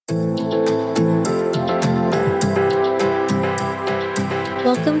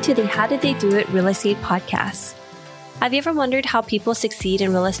Welcome to the How Did They Do It Real Estate Podcast. Have you ever wondered how people succeed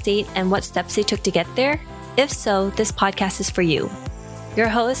in real estate and what steps they took to get there? If so, this podcast is for you. Your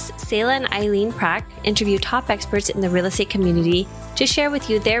hosts, Sayla and Eileen Prack, interview top experts in the real estate community to share with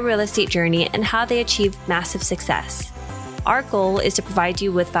you their real estate journey and how they achieved massive success. Our goal is to provide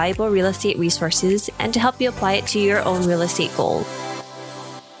you with valuable real estate resources and to help you apply it to your own real estate goal.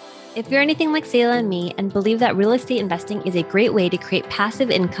 If you're anything like Sayla and me and believe that real estate investing is a great way to create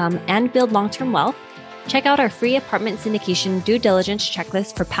passive income and build long-term wealth, check out our free apartment syndication due diligence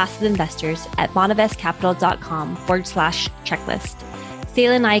checklist for passive investors at bonavestcapital.com/checklist. Sayla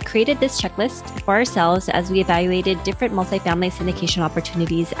and I created this checklist for ourselves as we evaluated different multifamily syndication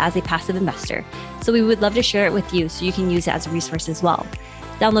opportunities as a passive investor. So we would love to share it with you so you can use it as a resource as well.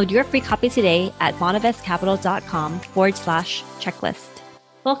 Download your free copy today at bonavestcapital.com/checklist.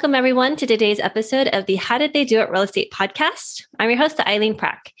 Welcome, everyone, to today's episode of the How Did They Do It Real Estate Podcast. I'm your host, Eileen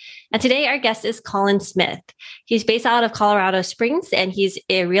Prack. And today our guest is Colin Smith. He's based out of Colorado Springs, and he's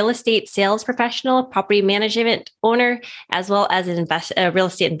a real estate sales professional, property management owner, as well as a real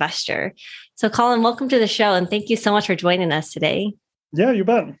estate investor. So Colin, welcome to the show, and thank you so much for joining us today. Yeah, you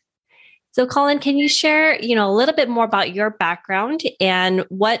bet. So Colin, can you share, a little bit more about your background and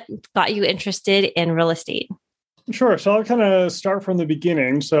what got you interested in real estate? Sure. So I'll kind of start from the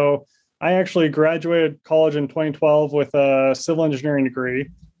beginning. So I actually graduated college in 2012 with a civil engineering degree,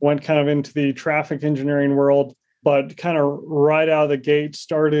 went kind of into the traffic engineering world, but kind of right out of the gate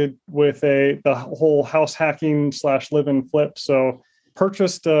started with the whole house hacking / live and flip. So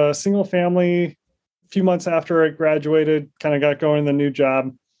purchased a single family a few months after I graduated, kind of got going in the new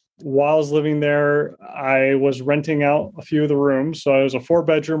job. While I was living there, I was renting out a few of the rooms. So I was a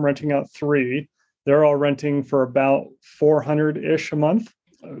 4-bedroom renting out 3. They're all renting for about $400-ish a month,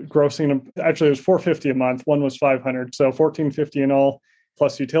 grossing. Actually, it was $450 a month. One was $500, so $1,450 in all,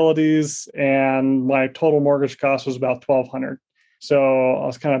 plus utilities. And my total mortgage cost was about $1,200. So I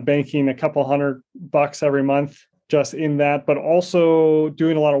was kind of banking a couple $100 every month just in that, but also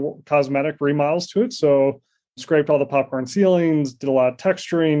doing a lot of cosmetic remodels to it. So scraped all the popcorn ceilings, did a lot of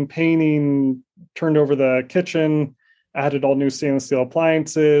texturing, painting, turned over the kitchen, added all new stainless steel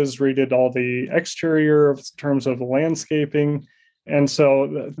appliances, redid all the exterior in terms of the landscaping. And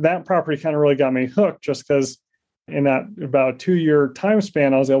so that property kind of really got me hooked just because in that about 2-year time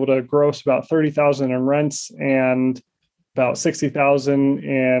span, I was able to gross about $30,000 in rents and about $60,000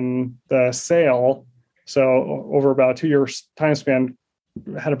 in the sale. So over about a 2-year time span,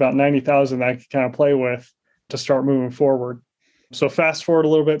 had about $90,000 that I could kind of play with to start moving forward. So fast forward a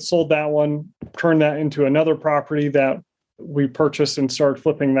little bit, sold that one, turned that into another property that we purchased and started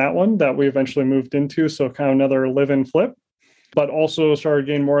flipping that one that we eventually moved into. So kind of another live and flip, but also started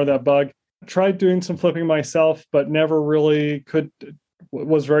getting more of that bug. Tried doing some flipping myself, but never really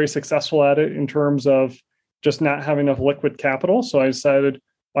was very successful at it in terms of just not having enough liquid capital. So I decided,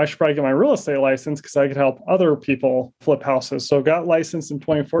 well, I should probably get my real estate license because I could help other people flip houses. So got licensed in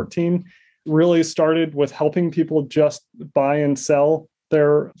 2014. Really started with helping people just buy and sell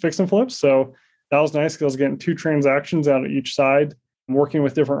their fix and flips. So that was nice because I was getting 2 transactions out of each side, working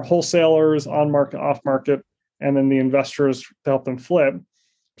with different wholesalers, on market, off market, and then the investors to help them flip.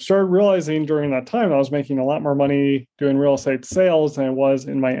 Started realizing during that time I was making a lot more money doing real estate sales than I was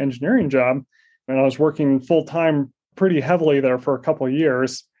in my engineering job. And I was working full time pretty heavily there for a couple of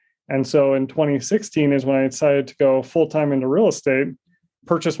years. And so in 2016 is when I decided to go full time into real estate.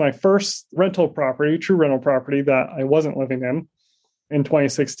 Purchased my first rental property, true rental property that I wasn't living in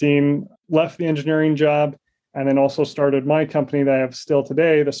 2016, left the engineering job, and then also started my company that I have still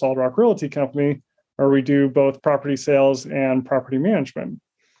today, the Solid Rock Realty Company, where we do both property sales and property management.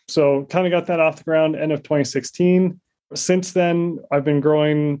 So kind of got that off the ground end of 2016. Since then, I've been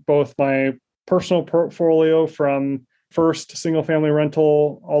growing both my personal portfolio from first single family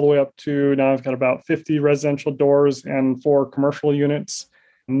rental all the way up to now I've got about 50 residential doors and 4 commercial units,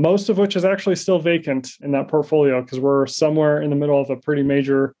 most of which is actually still vacant in that portfolio because we're somewhere in the middle of a pretty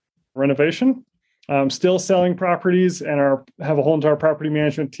major renovation. Still selling properties and have a whole entire property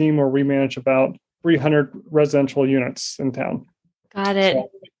management team where we manage about 300 residential units in town. Got it.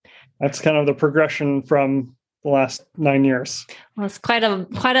 So that's kind of the progression from the last 9 years. Well, it's quite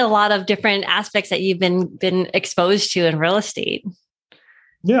a lot of different aspects that you've been exposed to in real estate.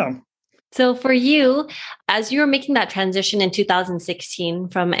 Yeah. So for you, as you were making that transition in 2016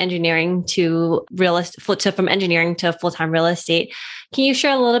 from engineering to from engineering to full-time real estate, can you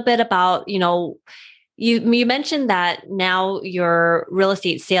share a little bit about, You mentioned that now your real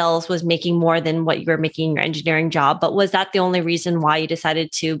estate sales was making more than what you were making in your engineering job, but was that the only reason why you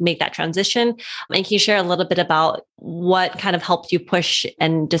decided to make that transition? And can you share a little bit about what kind of helped you push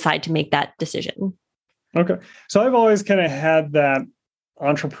and decide to make that decision? Okay. So I've always kind of had that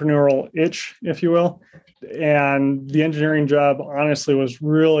entrepreneurial itch, if you will. And the engineering job, honestly, was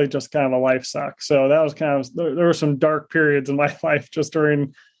really just kind of a life suck. So that was there were some dark periods in my life just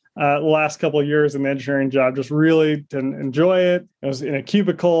during the last couple of years in the engineering job. Just really didn't enjoy it. I was in a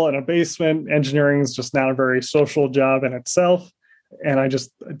cubicle in a basement. Engineering is just not a very social job in itself. And I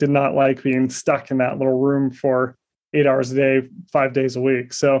just did not like being stuck in that little room for 8 hours a day, 5 days a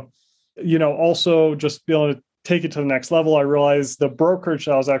week. So, also just being able to take it to the next level, I realized the brokerage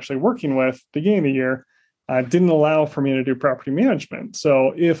I was actually working with beginning of the year didn't allow for me to do property management.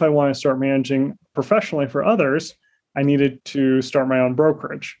 So if I want to start managing professionally for others, I needed to start my own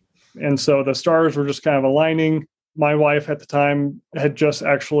brokerage. And so the stars were just kind of aligning. My wife at the time had just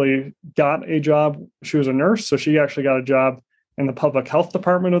actually got a job. She was a nurse, so she actually got a job in the public health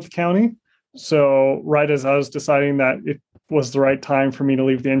department of the county. So right as I was deciding that it was the right time for me to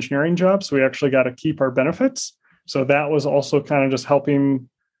leave the engineering job, so we actually got to keep our benefits. So that was also kind of just helping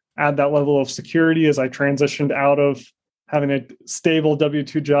add that level of security as I transitioned out of having a stable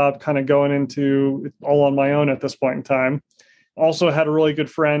W-2 job, kind of going into all on my own at this point in time. Also had a really good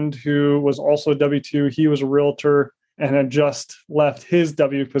friend who was also a W-2. He was a realtor and had just left his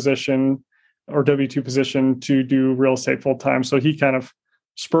W position or W-2 position to do real estate full time. So he kind of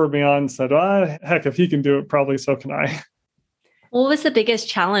spurred me on and said, heck, if he can do it, probably so can I. What was the biggest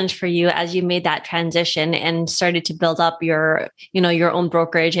challenge for you as you made that transition and started to build up your own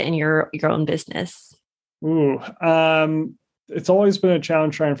brokerage and your own business? It's always been a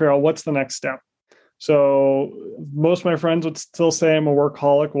challenge trying to figure out what's the next step. So most of my friends would still say I'm a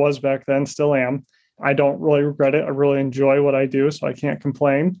workaholic, was back then, still am. I don't really regret it. I really enjoy what I do, so I can't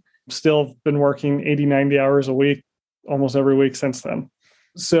complain. Still been working 80, 90 hours a week, almost every week since then.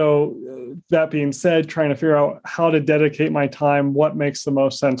 So that being said, trying to figure out how to dedicate my time, what makes the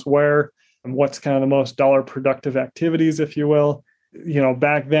most sense where, and what's kind of the most dollar productive activities, if you will.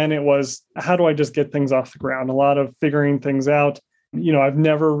 Back then it was, how do I just get things off the ground? A lot of figuring things out. I've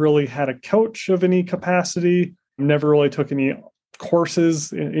never really had a coach of any capacity. Never really took any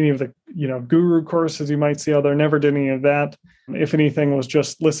courses, any of the, guru courses you might see out there. Never did any of that. If anything, was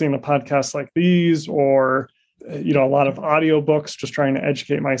just listening to podcasts like these or, a lot of audiobooks, just trying to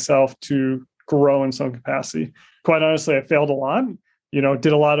educate myself to grow in some capacity. Quite honestly, I failed a lot,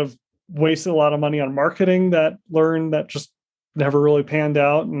 wasted a lot of money on marketing that just never really panned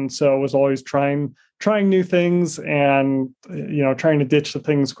out. And so was always trying new things and, trying to ditch the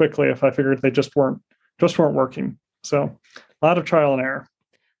things quickly if I figured they just weren't working. So a lot of trial and error.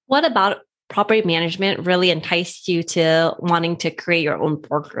 What about property management really enticed you to wanting to create your own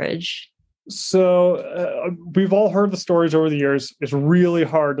brokerage? So we've all heard the stories over the years. It's really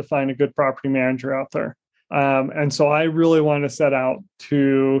hard to find a good property manager out there. And so I really wanted to set out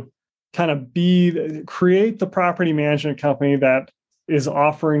to kind of create the property management company that is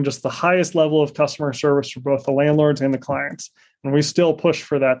offering just the highest level of customer service for both the landlords and the clients. And we still push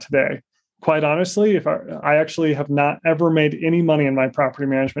for that today. Quite honestly, if I actually have not ever made any money in my property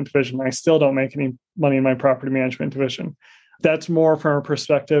management division, I still don't make any money in my property management division. That's more from a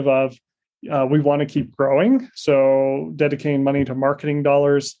perspective of we want to keep growing. So dedicating money to marketing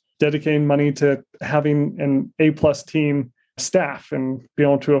dollars, dedicating money to having an A+ team staff and be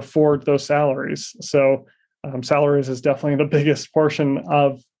able to afford those salaries. So salaries is definitely the biggest portion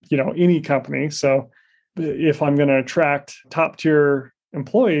of, any company. So if I'm going to attract top tier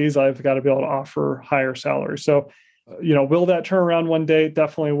employees, I've got to be able to offer higher salaries. So, will that turn around one day? It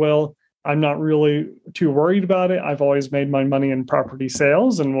definitely will. I'm not really too worried about it. I've always made my money in property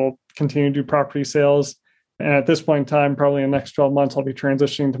sales and will continue to do property sales. And at this point in time, probably in the next 12 months, I'll be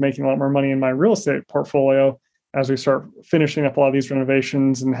transitioning to making a lot more money in my real estate portfolio as we start finishing up a lot of these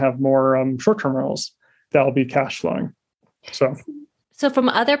renovations and have more short-term rentals that will be cash flowing. So from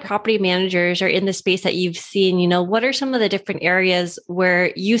other property managers or in the space that you've seen, what are some of the different areas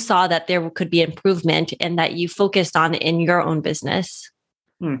where you saw that there could be improvement and that you focused on in your own business?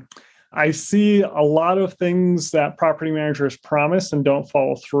 I see a lot of things that property managers promise and don't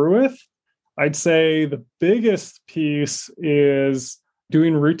follow through with. I'd say the biggest piece is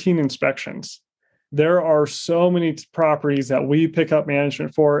doing routine inspections. There are so many properties that we pick up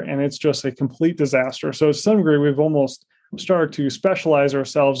management for, and it's just a complete disaster. So to some degree, we've almost started to specialize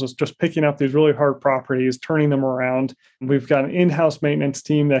ourselves as just picking up these really hard properties, turning them around. We've got an in-house maintenance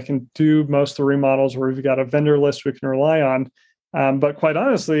team that can do most of the remodels where we've got a vendor list we can rely on. But quite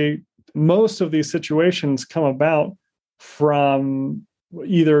honestly, most of these situations come about from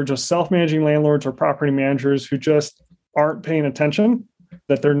either just self-managing landlords or property managers who just aren't paying attention,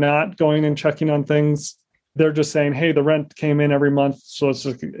 that they're not going and checking on things. They're just saying, hey, the rent came in every month, so let's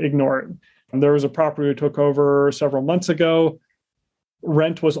just ignore it. And there was a property we took over several months ago.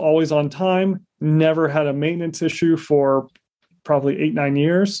 Rent was always on time, never had a maintenance issue for probably 8-9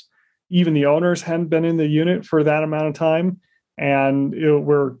 years. Even the owners hadn't been in the unit for that amount of time. And it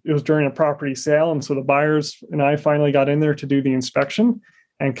was during a property sale. And so the buyers and I finally got in there to do the inspection,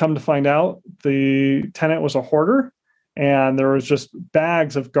 and come to find out the tenant was a hoarder, and there was just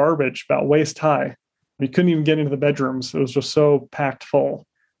bags of garbage about waist high. You couldn't even get into the bedrooms. It was just so packed full.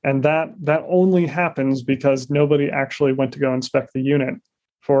 And that only happens because nobody actually went to go inspect the unit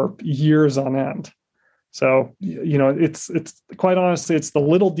for years on end. So, it's quite honestly, it's the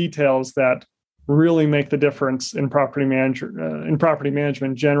little details that really make the difference in property management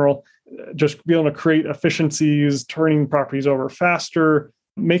in general. Just be able to create efficiencies, turning properties over faster,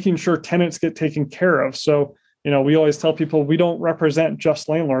 making sure tenants get taken care of. So, we always tell people we don't represent just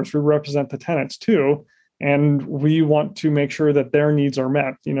landlords, we represent the tenants too. And we want to make sure that their needs are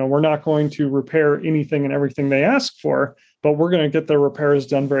met. We're not going to repair anything and everything they ask for, but we're going to get their repairs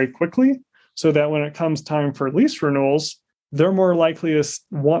done very quickly so that when it comes time for lease renewals, they're more likely to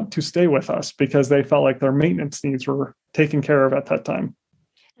want to stay with us because they felt like their maintenance needs were taken care of at that time.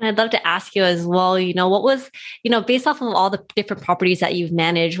 And I'd love to ask you as well, what was, based off of all the different properties that you've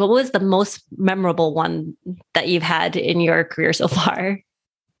managed, what was the most memorable one that you've had in your career so far?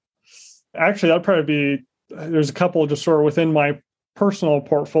 Actually, that'd probably be, there's a couple just sort of within my personal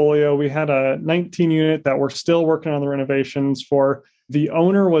portfolio. We had a 19 unit that we're still working on the renovations for. The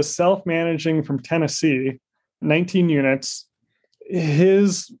owner was self-managing from Tennessee, 19 units.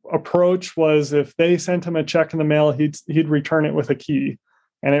 His approach was if they sent him a check in the mail, he'd return it with a key.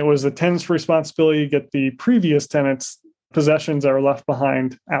 And it was the tenant's responsibility to get the previous tenant's possessions that were left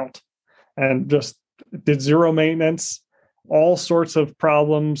behind out, and just did zero maintenance, all sorts of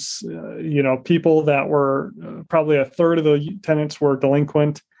problems. People that were probably a third of the tenants were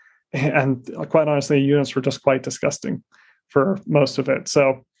delinquent. And quite honestly, units were just quite disgusting for most of it.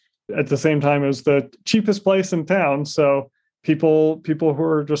 So at the same time, it was the cheapest place in town. So people who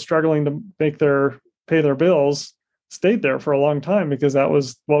were just struggling to pay their bills stayed there for a long time because that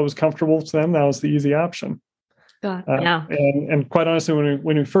was what was comfortable to them. That was the easy option. Yeah. And quite honestly,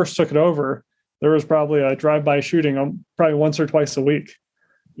 when we first took it over, there was probably a drive-by shooting probably once or twice a week.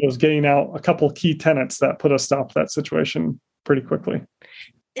 It was getting out a couple of key tenants that put a stop to that situation pretty quickly.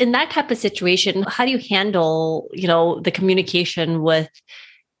 In that type of situation, how do you handle, the communication with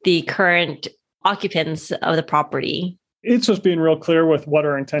the current occupants of the property? It's just being real clear with what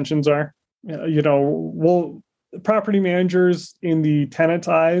our intentions are. Property managers in the tenant's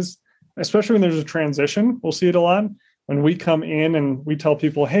eyes, especially when there's a transition, we'll see it a lot. When we come in and we tell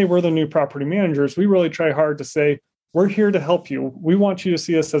people, hey, we're the new property managers, we really try hard to say, we're here to help you. We want you to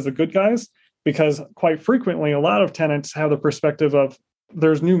see us as the good guys, because quite frequently, a lot of tenants have the perspective of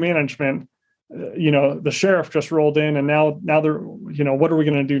there's new management. The sheriff just rolled in and now they're, what are we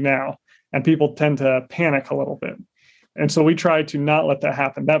going to do now? And people tend to panic a little bit. And so we try to not let that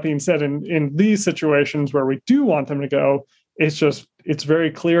happen. That being said, in these situations where we do want them to go, it's very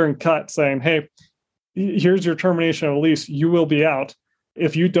clear and cut saying, hey, here's your termination of a lease. You will be out.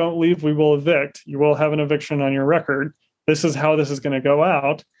 If you don't leave, we will evict. You will have an eviction on your record. This is how this is going to go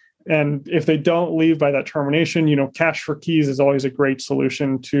out. And if they don't leave by that termination, cash for keys is always a great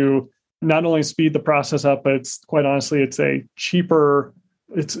solution to not only speed the process up, but it's quite honestly, it's cheaper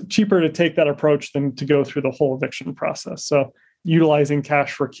to take that approach than to go through the whole eviction process. So utilizing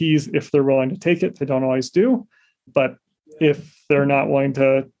cash for keys, if they're willing to take it, they don't always do. But if they're not willing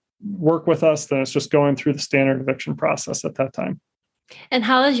to work with us, then it's just going through the standard eviction process at that time. And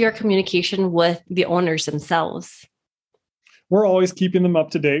how is your communication with the owners themselves? We're always keeping them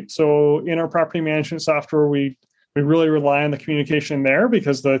up to date. So in our property management software, we really rely on the communication there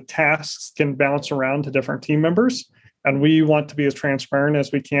because the tasks can bounce around to different team members. And we want to be as transparent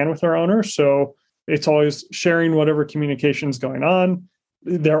as we can with our owners. So it's always sharing whatever communication is going on.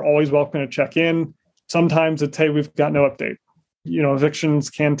 They're always welcome to check in. Sometimes it's, hey, we've got no update. Evictions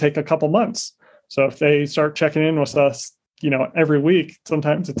can take a couple months. So if they start checking in with us, every week,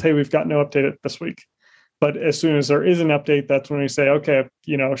 sometimes it's, hey, we've got no update this week. But as soon as there is an update, that's when we say, okay,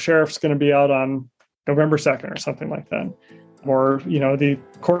 sheriff's going to be out on November 2nd or something like that. Or, the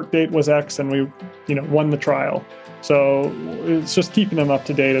court date was X and we, won the trial. So it's just keeping them up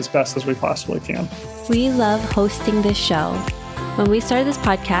to date as best as we possibly can. We love hosting this show. When we started this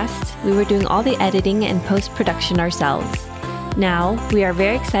podcast, we were doing all the editing and post-production ourselves. Now, we are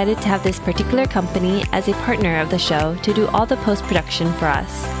very excited to have this particular company as a partner of the show to do all the post-production for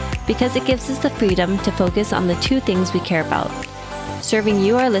us, because it gives us the freedom to focus on the two things we care about: serving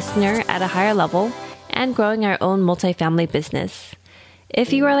you, our listener, at a higher level, and growing our own multifamily business.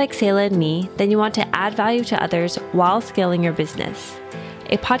 If you are like Sayla and me, then you want to add value to others while scaling your business.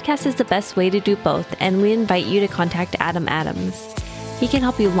 A podcast is the best way to do both, and we invite you to contact Adam Adams. He can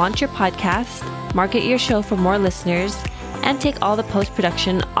help you launch your podcast, market your show for more listeners, and take all the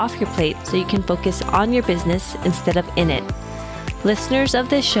post-production off your plate so you can focus on your business instead of in it. Listeners of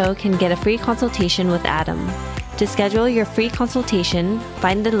this show can get a free consultation with Adam. To schedule your free consultation,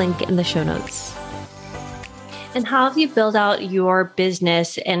 find the link in the show notes. And how have you built out your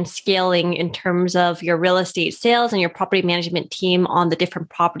business and scaling in terms of your real estate sales and your property management team on the different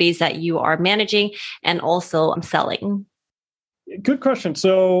properties that you are managing and also selling? Good question.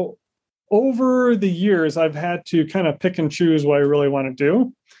 So over the years, I've had to kind of pick and choose what I really want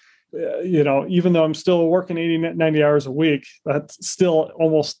to do. Even though I'm still working 80, 90 hours a week, that still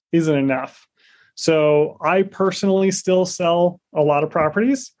almost isn't enough. So I personally still sell a lot of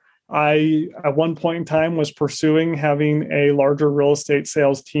properties. I, at one point in time, was pursuing having a larger real estate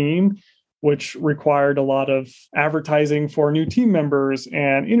sales team, which required a lot of advertising for new team members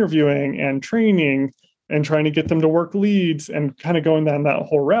and interviewing and training and trying to get them to work leads and kind of going down that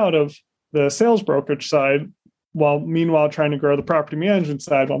whole route of the sales brokerage side, while meanwhile trying to grow the property management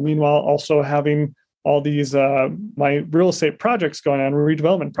side, while meanwhile also having all these my real estate projects going on,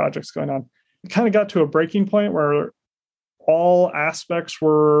 redevelopment projects going on. It kind of got to a breaking point where all aspects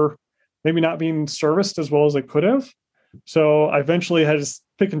were maybe not being serviced as well as they could have. So I eventually had to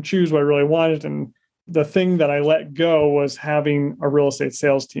pick and choose what I really wanted. And the thing that I let go was having a real estate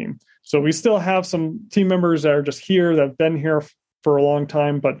sales team. So we still have some team members that are just here that have been here for a long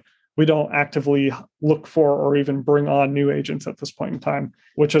time, but we don't actively look for or even bring on new agents at this point in time,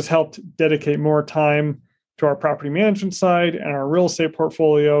 which has helped dedicate more time to our property management side and our real estate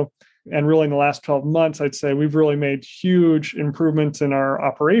portfolio. And really in the last 12 months, I'd say we've really made huge improvements in our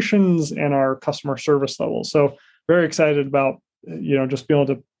operations and our customer service levels. So very excited about, just being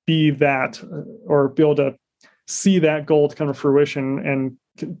able to be that or be able to see that goal to come to fruition and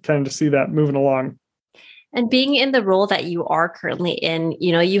kind of to see that moving along. And being in the role that you are currently in,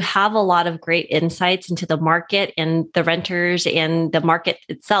 you have a lot of great insights into the market and the renters and the market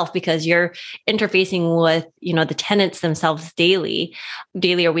itself, because you're interfacing with, the tenants themselves daily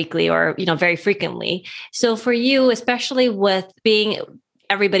or weekly, or, very frequently. So for you, especially with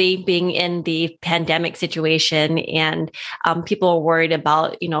everybody being in the pandemic situation and people are worried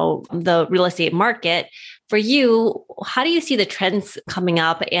about, the real estate market. For you, how do you see the trends coming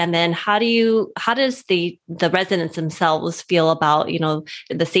up? And then how does the residents themselves feel about,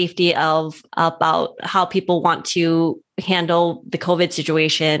 the safety about how people want to handle the COVID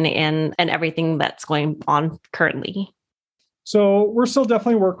situation and everything that's going on currently? So we're still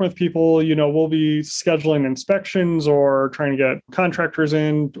definitely working with people. We'll be scheduling inspections or trying to get contractors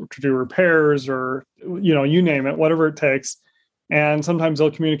in to do repairs or, you name it, whatever it takes. And sometimes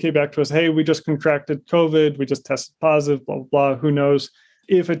they'll communicate back to us, hey, we just contracted COVID, we just tested positive, blah, blah, blah. Who knows?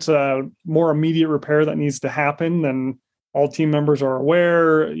 If it's a more immediate repair that needs to happen, then all team members are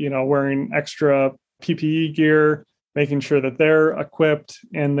aware, wearing extra PPE gear, making sure that they're equipped.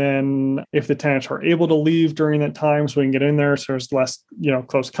 And then if the tenants are able to leave during that time so we can get in there, so there's less,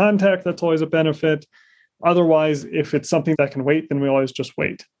 close contact, that's always a benefit. Otherwise, if it's something that can wait, then we always just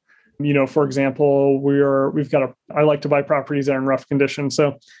wait. For example, I like to buy properties that are in rough condition.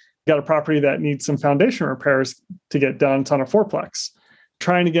 So got a property that needs some foundation repairs to get done. It's on a fourplex.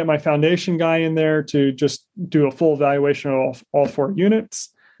 Trying to get my foundation guy in there to just do a full evaluation of all 4 units.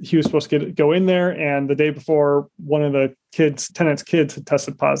 He was supposed to go in there, and the day before, one of the tenant's kids had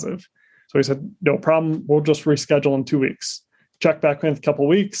tested positive. So he said, no problem. We'll just reschedule in 2 weeks. Check back in a couple of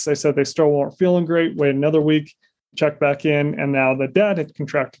weeks. They said they still weren't feeling great. Wait another week. Check back in, and now the dad had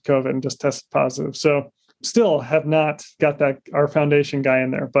contracted COVID and just tested positive. So still have not got our foundation guy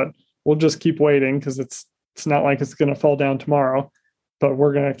in there, but we'll just keep waiting because it's not like it's going to fall down tomorrow, but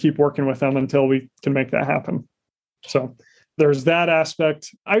we're going to keep working with them until we can make that happen. So there's that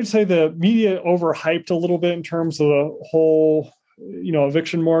aspect. I would say the media overhyped a little bit in terms of the whole,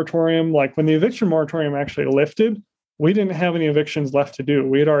 eviction moratorium. Like when the eviction moratorium actually lifted, we didn't have any evictions left to do.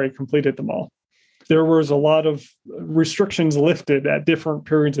 We had already completed them all. There was a lot of restrictions lifted at different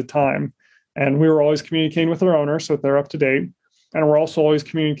periods of time. And we were always communicating with our owners so that they're up to date. And we're also always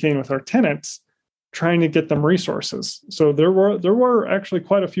communicating with our tenants, trying to get them resources. So there were actually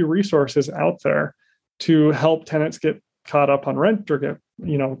quite a few resources out there to help tenants get caught up on rent or get,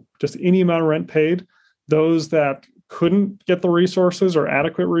 just any amount of rent paid. Those that couldn't get the resources or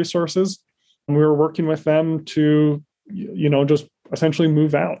adequate resources. And we were working with them to, just essentially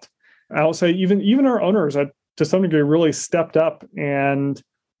move out. I'll say even our owners to some degree really stepped up and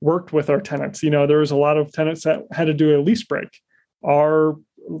worked with our tenants. There was a lot of tenants that had to do a lease break. Our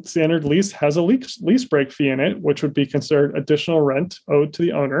standard lease has a lease break fee in it, which would be considered additional rent owed to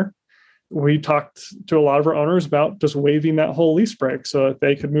the owner. We talked to a lot of our owners about just waiving that whole lease break so that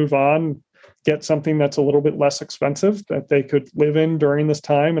they could move on, get something that's a little bit less expensive that they could live in during this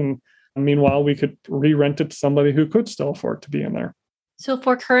time. And meanwhile, we could re-rent it to somebody who could still afford to be in there. So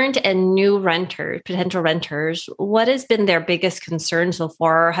for current and new potential renters, what has been their biggest concern so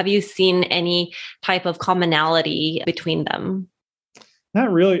far? Have you seen any type of commonality between them?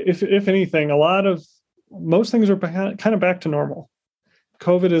 Not really. If anything, most things are kind of back to normal.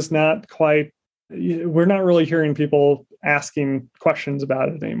 COVID is not quite, we're not really hearing people asking questions about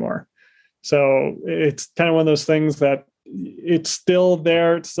it anymore. So it's kind of one of those things that it's still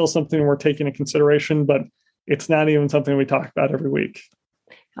there. It's still something we're taking into consideration, but it's not even something we talk about every week.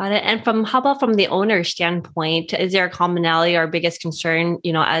 Got it. And how about from the owner standpoint, is there a commonality or biggest concern,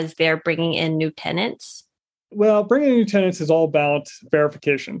 as they're bringing in new tenants? Well, bringing in new tenants is all about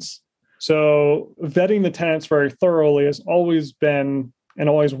verifications. So vetting the tenants very thoroughly has always been and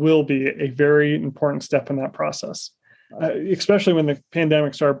always will be a very important step in that process. Especially when the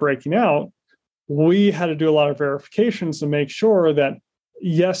pandemic started breaking out, we had to do a lot of verifications to make sure that,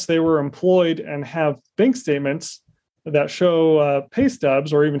 yes, they were employed and have bank statements that show pay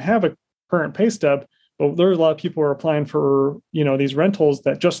stubs or even have a current pay stub, but there are a lot of people who are applying for, these rentals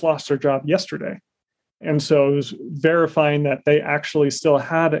that just lost their job yesterday. And so it was verifying that they actually still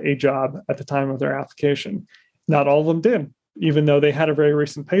had a job at the time of their application. Not all of them did, even though they had a very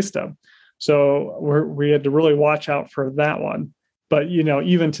recent pay stub. So we had to really watch out for that one. But,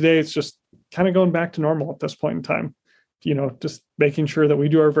 even today, it's just kind of going back to normal at this point in time. Just making sure that we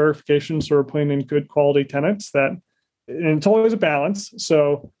do our verifications so we're putting in good quality tenants and it's always a balance.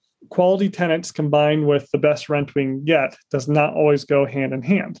 So quality tenants combined with the best rent we can get does not always go hand in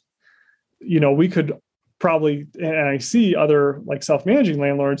hand. We could probably, and I see other like self-managing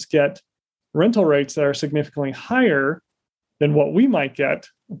landlords get rental rates that are significantly higher than what we might get,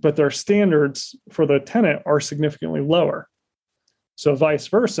 but their standards for the tenant are significantly lower. So vice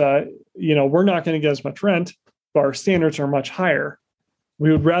versa, we're not going to get as much rent, but our standards are much higher.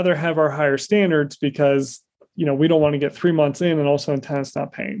 We would rather have our higher standards because, we don't want to get 3 months in and also the tenant's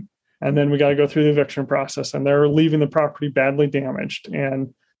not paying. And then we got to go through the eviction process and they're leaving the property badly damaged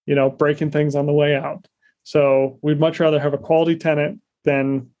and, breaking things on the way out. So we'd much rather have a quality tenant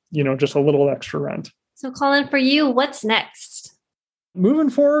than, just a little extra rent. So Colin, for you, what's next? Moving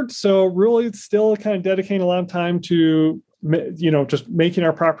forward, so really still kind of dedicating a lot of time to, just making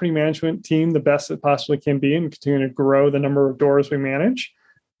our property management team the best it possibly can be and continuing to grow the number of doors we manage.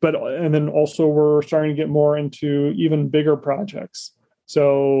 And then also we're starting to get more into even bigger projects.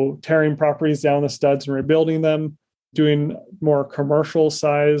 So tearing properties down the studs and rebuilding them, doing more commercial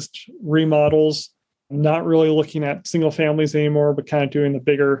sized remodels, not really looking at single families anymore, but kind of doing the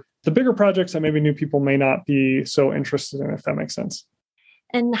bigger projects that maybe new people may not be so interested in, if that makes sense.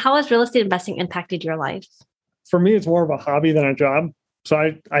 And how has real estate investing impacted your life? For me, it's more of a hobby than a job.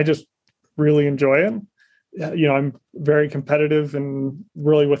 So I just really enjoy it. I'm very competitive and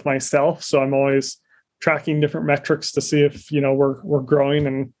really with myself. So I'm always tracking different metrics to see if, we're growing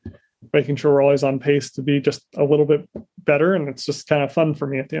and making sure we're always on pace to be just a little bit better. And it's just kind of fun for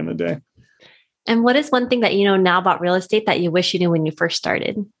me at the end of the day. And what is one thing that you know now about real estate that you wish you knew when you first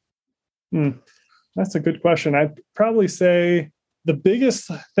started? That's a good question. I'd probably say the biggest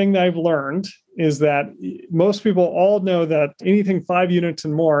thing that I've learned is that most people all know that anything 5 units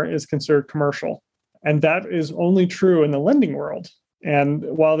and more is considered commercial. And that is only true in the lending world. And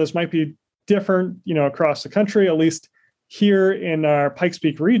while this might be different, across the country, at least here in our Pikes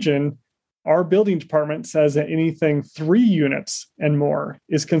Peak region, our building department says that anything 3 units and more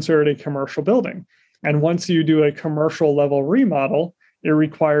is considered a commercial building. And once you do a commercial level remodel, it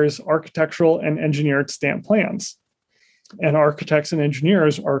requires architectural and engineered stamp plans. And architects and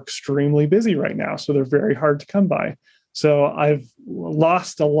engineers are extremely busy right now, so they're very hard to come by. So I've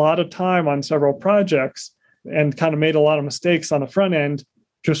lost a lot of time on several projects and kind of made a lot of mistakes on the front end,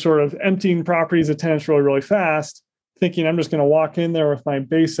 just sort of emptying properties of tenants really, really fast, thinking I'm just going to walk in there with my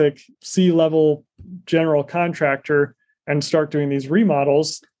basic C-level general contractor and start doing these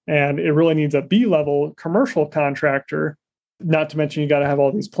remodels. And it really needs a B-level commercial contractor, not to mention you got to have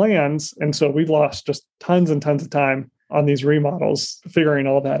all these plans. And so we lost just tons and tons of time on these remodels, figuring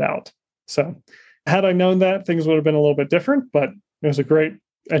all that out. So had I known that, things would have been a little bit different, but it was a great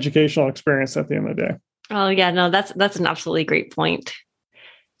educational experience at the end of the day. Oh yeah, no, that's an absolutely great point.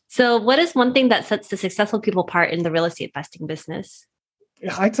 So what is one thing that sets the successful people apart in the real estate investing business?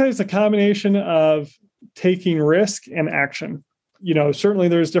 I'd say it's a combination of taking risk and action. Certainly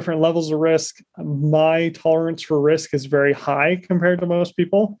there's different levels of risk. My tolerance for risk is very high compared to most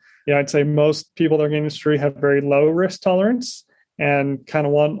people. I'd say most people in the industry have very low risk tolerance and kind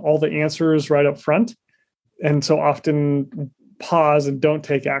of want all the answers right up front. And so often pause and don't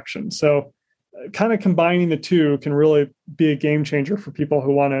take action. So kind of combining the two can really be a game changer for people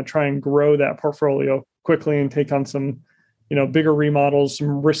who want to try and grow that portfolio quickly and take on some, bigger remodels,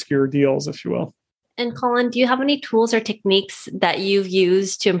 some riskier deals, if you will. And Colin, do you have any tools or techniques that you've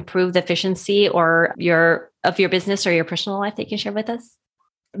used to improve the efficiency of your business or your personal life that you can share with us?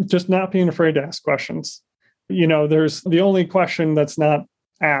 Just not being afraid to ask questions. There's the only question that's not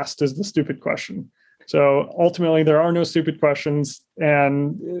asked is the stupid question. So ultimately, there are no stupid questions.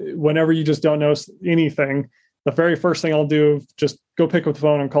 And whenever you just don't know anything, the very first thing I'll do, just go pick up the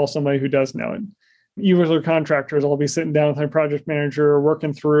phone and call somebody who does know it. Even with our contractors, I'll be sitting down with my project manager,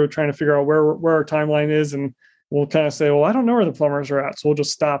 working through, trying to figure out where our timeline is. And we'll kind of say, well, I don't know where the plumbers are at. So we'll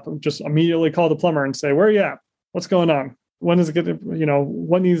just stop and just immediately call the plumber and say, where are you at? What's going on? When is it going to,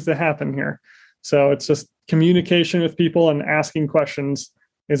 what needs to happen here? So it's just communication with people and asking questions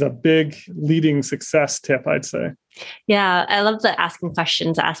is a big leading success tip, I'd say. Yeah, I love the asking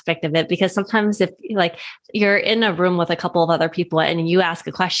questions aspect of it, because sometimes if like you're in a room with a couple of other people and you ask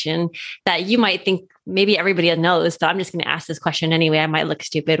a question that you might think maybe everybody knows, but I'm just going to ask this question anyway. I might look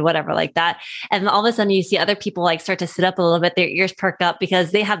stupid, whatever like that. And all of a sudden you see other people like start to sit up a little bit, their ears perk up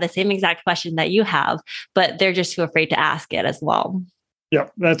because they have the same exact question that you have, but they're just too afraid to ask it as well. Yeah,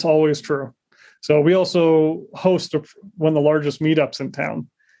 that's always true. So we also host one of the largest meetups in town.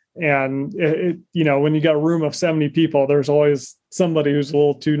 And when you got a room of 70 people, there's always somebody who's a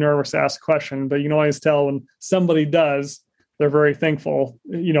little too nervous to ask a question, but you can always tell when somebody does, they're very thankful.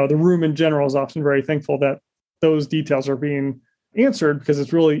 The room in general is often very thankful that those details are being answered, because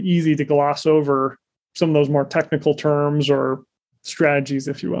it's really easy to gloss over some of those more technical terms or strategies,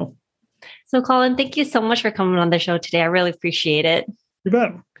 if you will. So Colin, thank you so much for coming on the show today. I really appreciate it. You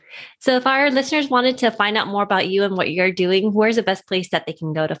bet. So if our listeners wanted to find out more about you and what you're doing, where's the best place that they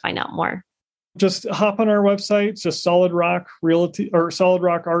can go to find out more? Just hop on our website. It's just Solid Rock Realty or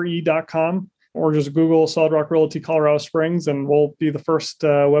solidrockre.com, or just Google Solid Rock Realty Colorado Springs, and we'll be the first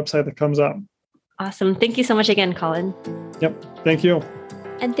website that comes up. Awesome. Thank you so much again, Colin. Yep. Thank you.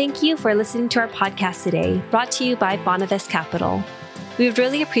 And thank you for listening to our podcast today, brought to you by Bonavest Capital. We would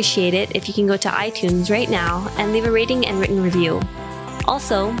really appreciate it if you can go to iTunes right now and leave a rating and written review.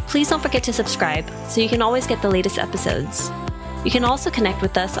 Also, please don't forget to subscribe so you can always get the latest episodes. You can also connect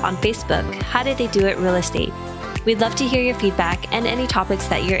with us on Facebook, How Did They Do It Real Estate. We'd love to hear your feedback and any topics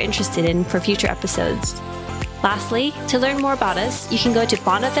that you're interested in for future episodes. Lastly, to learn more about us, you can go to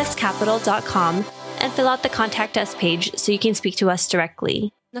bonavestcapital.com and fill out the Contact Us page so you can speak to us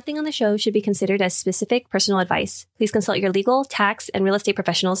directly. Nothing on the show should be considered as specific personal advice. Please consult your legal, tax, and real estate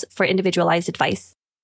professionals for individualized advice.